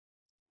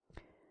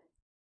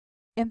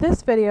In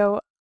this video,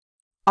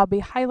 I'll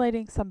be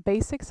highlighting some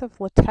basics of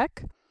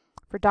LaTeX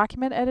for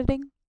document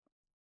editing.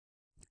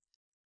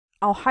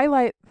 I'll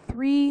highlight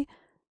 3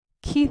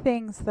 key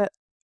things that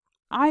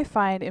I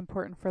find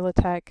important for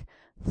LaTeX: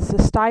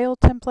 the style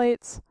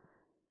templates,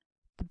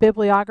 the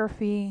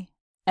bibliography,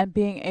 and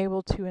being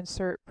able to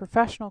insert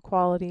professional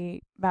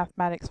quality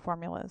mathematics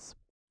formulas.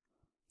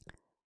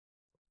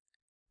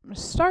 I'm going to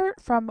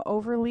start from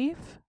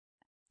Overleaf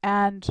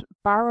and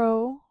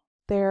borrow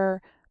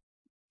their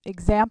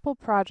example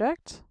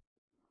project.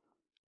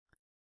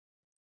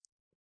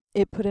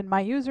 It put in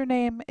my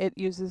username, it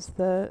uses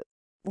the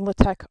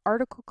LaTeX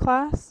article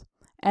class,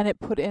 and it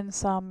put in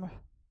some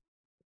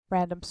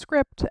random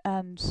script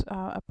and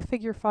a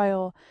figure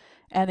file,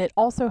 and it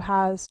also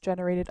has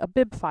generated a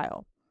bib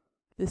file.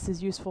 This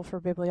is useful for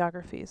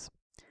bibliographies.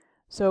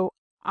 So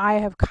I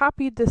have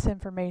copied this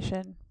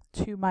information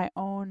to my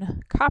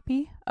own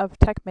copy of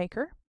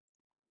TeXmaker,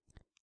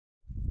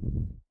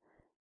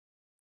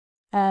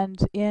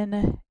 and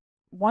in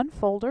one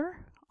folder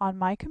on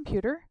my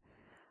computer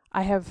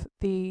I have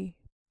the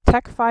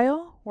TeX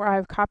file where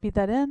I've copied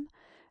that in,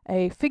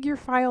 a figure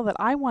file that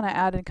I want to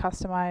add and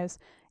customize,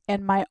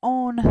 and my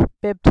own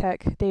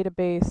BibTeX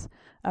database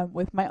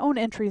with my own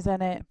entries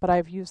in it, but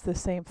I've used the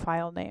same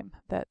file name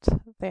that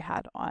they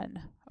had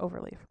on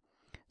Overleaf.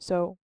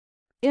 So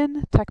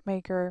in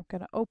TeXmaker, I'm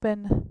going to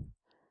open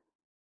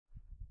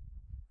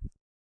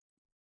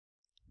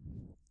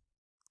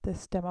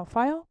this demo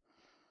file.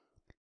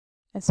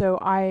 And so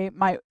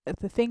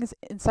the things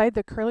inside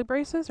the curly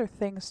braces are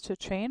things to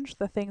change.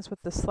 The things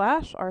with the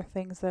slash are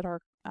things that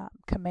are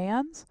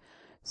commands.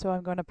 So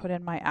I'm going to put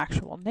in my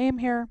actual name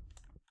here.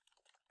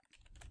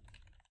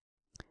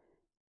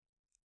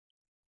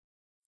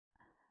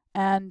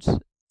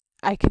 And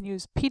I can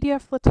use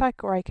PDF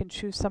LaTeX, or I can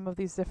choose some of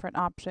these different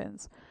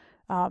options.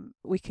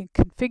 We can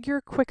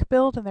configure quick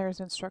build, and there's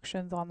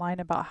instructions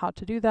online about how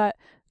to do that.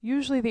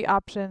 Usually the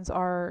options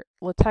are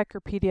LaTeX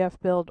or PDF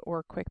build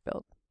or quick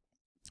build,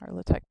 or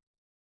LaTeX,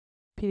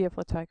 PDF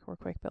LaTeX or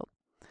quick build.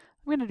 I'm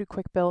going to do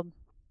quick build.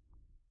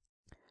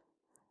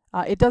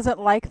 It doesn't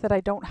like that I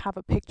don't have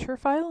a picture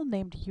file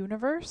named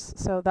universe,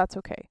 so that's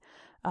okay.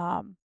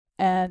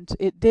 And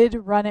it did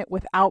run it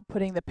without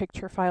putting the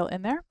picture file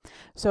in there.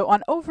 So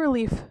on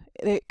Overleaf,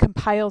 it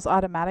compiles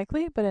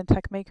automatically, but in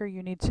TeXmaker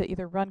you need to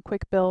either run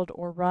quick build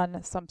or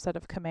run some set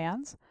of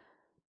commands.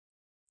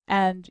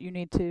 And you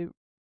need to,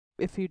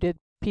 if you did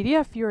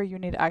PDF viewer, you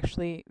need to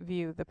actually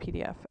view the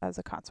PDF as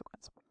a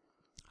consequence.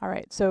 All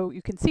right, so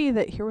you can see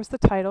that here was the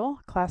title,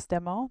 class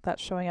demo,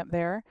 that's showing up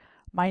there,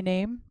 my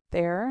name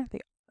there, the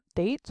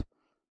date,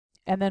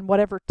 and then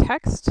whatever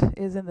text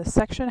is in the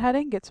section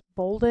heading gets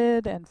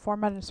bolded and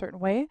formatted in a certain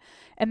way,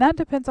 and that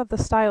depends on the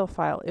style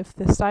file. If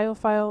the style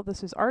file,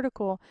 this is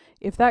article,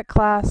 if that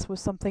class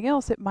was something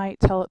else, it might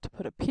tell it to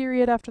put a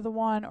period after the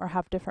one or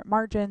have different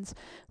margins,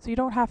 so you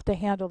don't have to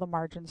handle the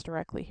margins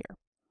directly here.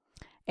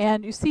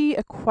 And you see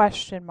a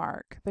question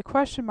mark. The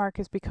question mark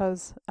is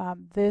because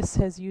this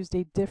has used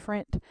a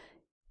different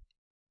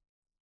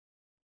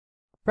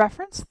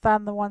reference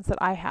than the ones that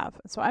I have.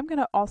 So I'm going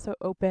to also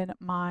open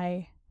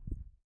my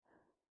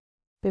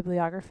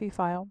bibliography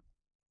file,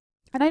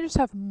 and I just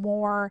have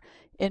more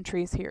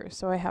entries here.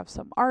 So I have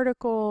some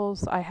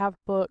articles, I have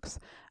books,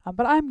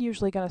 but I'm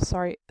usually going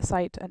to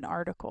cite an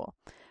article.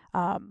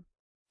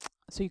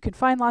 So you can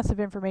find lots of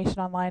information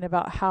online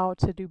about how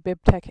to do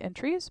BibTeX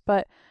entries,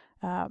 but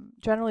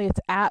generally it's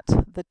at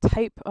the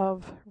type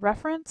of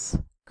reference,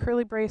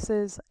 curly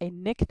braces, a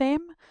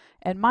nickname,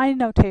 and my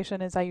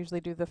notation is I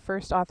usually do the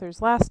first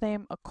author's last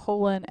name, a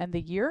colon, and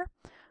the year,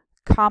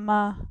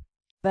 comma,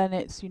 then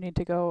you need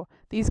to go,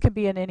 these can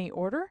be in any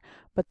order,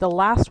 but the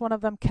last one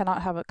of them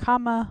cannot have a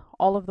comma.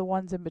 All of the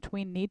ones in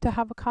between need to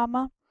have a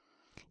comma.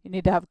 You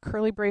need to have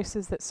curly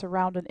braces that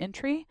surround an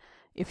entry.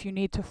 If you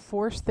need to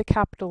force the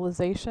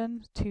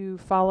capitalization to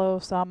follow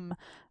some,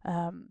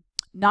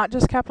 not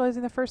just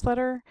capitalizing the first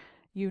letter,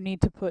 you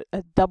need to put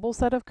a double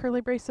set of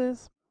curly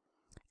braces.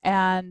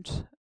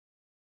 And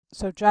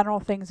so general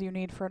things you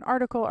need for an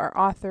article are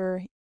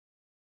author,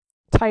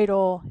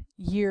 title,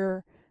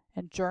 year,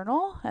 and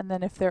journal, and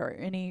then if there are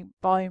any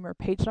volume or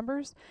page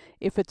numbers.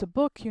 If it's a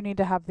book, you need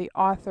to have the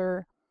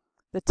author,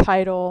 the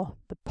title,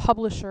 the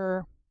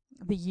publisher,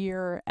 the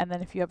year, and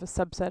then if you have a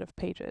subset of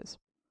pages.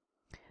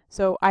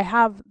 So I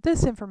have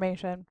this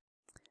information,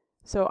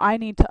 so I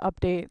need to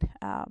update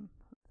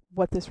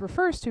what this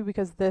refers to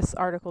because this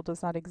article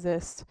does not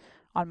exist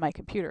on my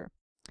computer.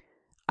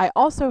 I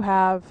also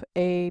have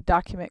a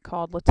document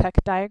called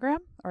LaTeX diagram,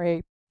 or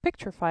a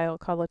picture file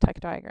called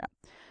LaTeX diagram.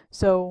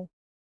 So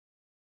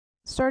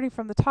starting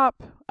from the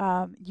top,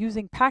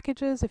 using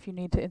packages, if you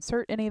need to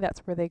insert any,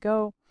 that's where they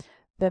go.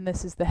 Then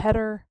this is the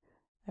header.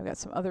 I've got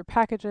some other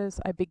packages.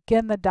 I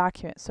begin the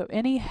document. So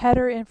any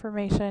header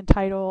information,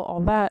 title, all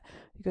that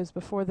goes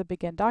before the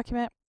begin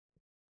document.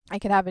 I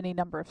can have any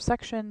number of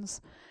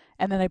sections,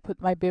 and then I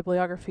put my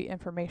bibliography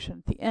information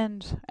at the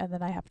end, and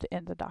then I have to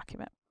end the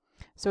document.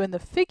 So in the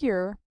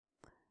figure,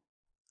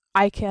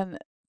 I can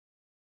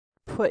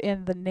put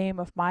in the name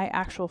of my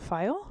actual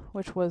file,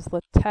 which was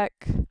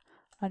LaTeX_diagram,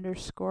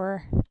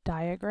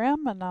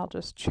 and I'll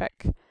just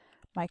check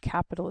my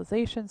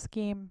capitalization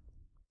scheme,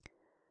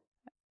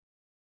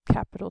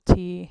 capital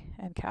T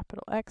and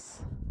capital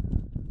X.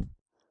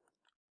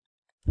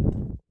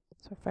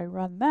 So if I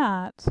run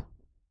that,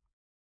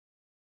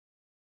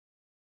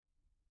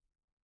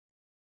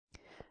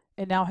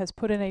 it now has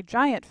put in a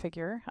giant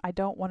figure. I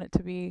don't want it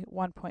to be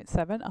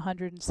 1.7,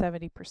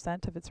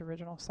 170% of its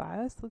original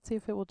size. Let's see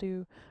if it will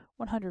do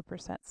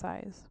 100%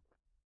 size.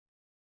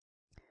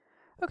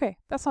 Okay,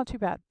 that's not too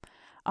bad.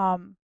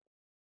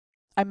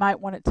 I might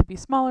want it to be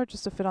smaller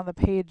just to fit on the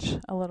page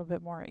a little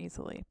bit more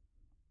easily.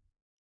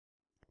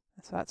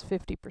 So that's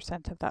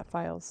 50% of that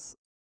file's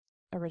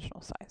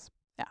original size.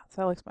 Yeah,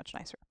 so that looks much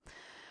nicer.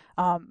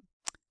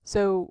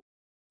 So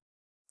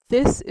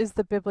this is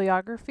the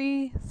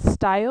bibliography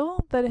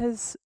style that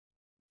is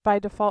by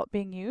default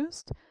being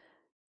used,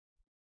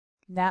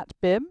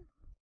 NatBib.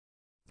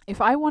 If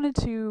I wanted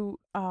to,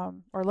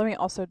 or let me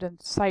also then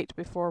cite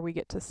before we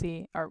get to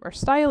see, our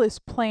style is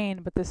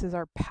plain, but this is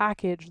our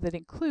package that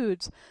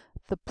includes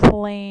the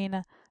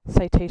plain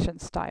citation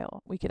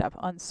style. We could have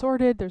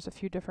unsorted. There's a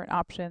few different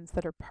options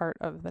that are part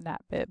of the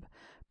NatBib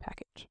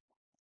package.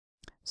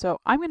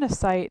 So I'm going to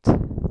cite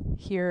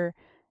here,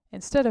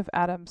 instead of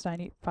Adams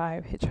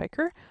 95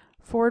 Hitchhiker,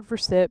 Ford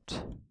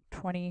Recipt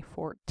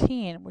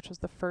 2014, which was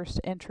the first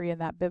entry in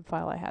that bib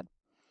file I had.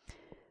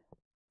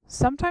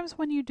 Sometimes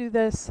when you do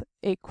this,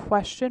 a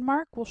question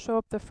mark will show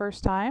up the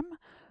first time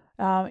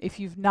if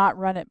you've not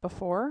run it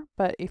before,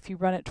 but if you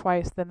run it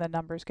twice, then the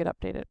numbers get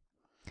updated.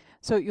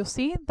 So you'll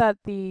see that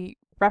the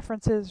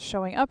references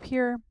showing up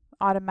here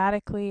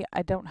automatically.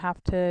 I don't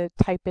have to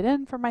type it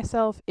in for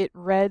myself. It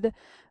read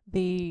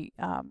the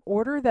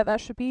order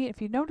that should be.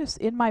 If you notice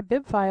in my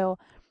bib file,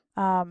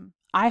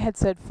 I had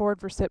said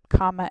Ford Recipt,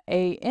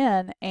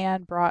 AN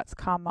and Bratz,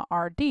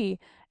 RD,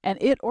 and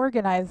it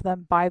organized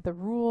them by the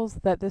rules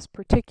that this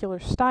particular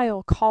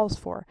style calls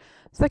for.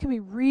 So that can be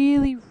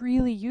really,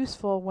 really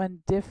useful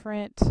when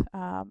different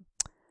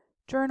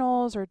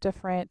journals or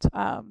different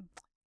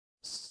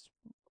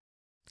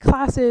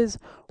classes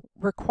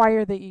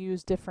require that you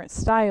use different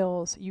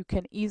styles. You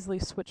can easily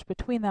switch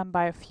between them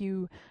by a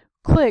few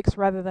clicks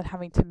rather than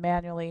having to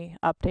manually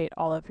update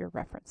all of your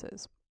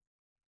references.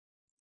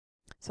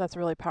 So that's a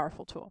really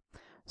powerful tool.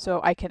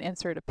 So I can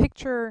insert a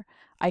picture,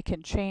 I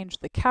can change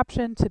the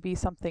caption to be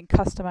something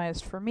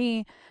customized for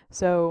me.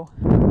 So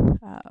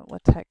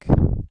LaTeX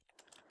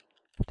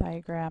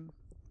diagram,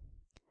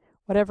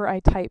 whatever I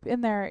type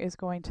in there is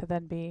going to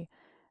then be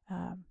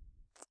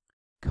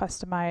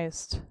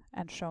customized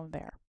and shown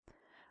there.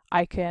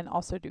 I can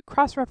also do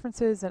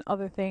cross-references and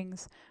other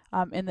things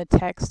in the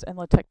text, and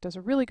LaTeX does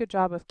a really good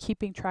job of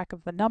keeping track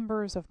of the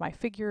numbers of my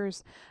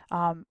figures.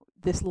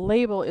 This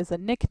label is a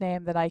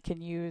nickname that I can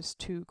use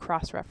to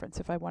cross-reference.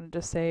 If I wanted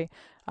to say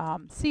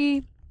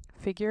C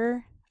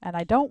figure, and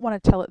I don't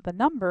want to tell it the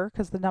number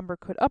because the number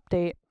could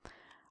update,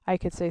 I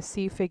could say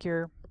C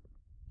figure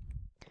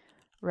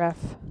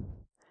ref,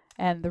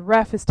 and the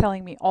ref is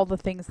telling me all the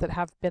things that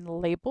have been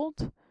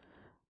labeled.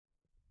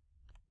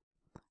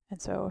 And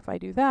so if I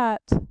do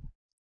that,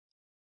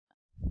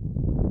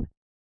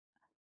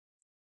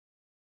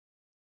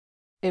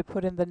 it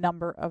put in the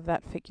number of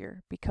that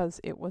figure because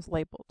it was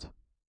labeled.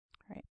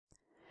 Right.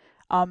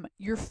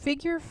 Your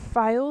figure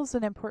files,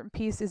 an important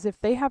piece is if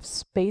they have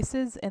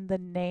spaces in the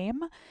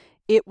name,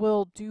 it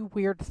will do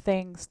weird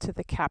things to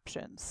the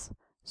captions.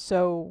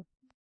 So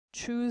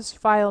choose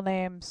file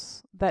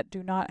names that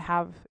do not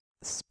have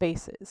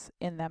spaces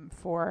in them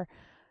for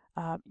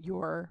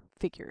your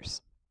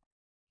figures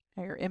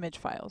or your image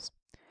files.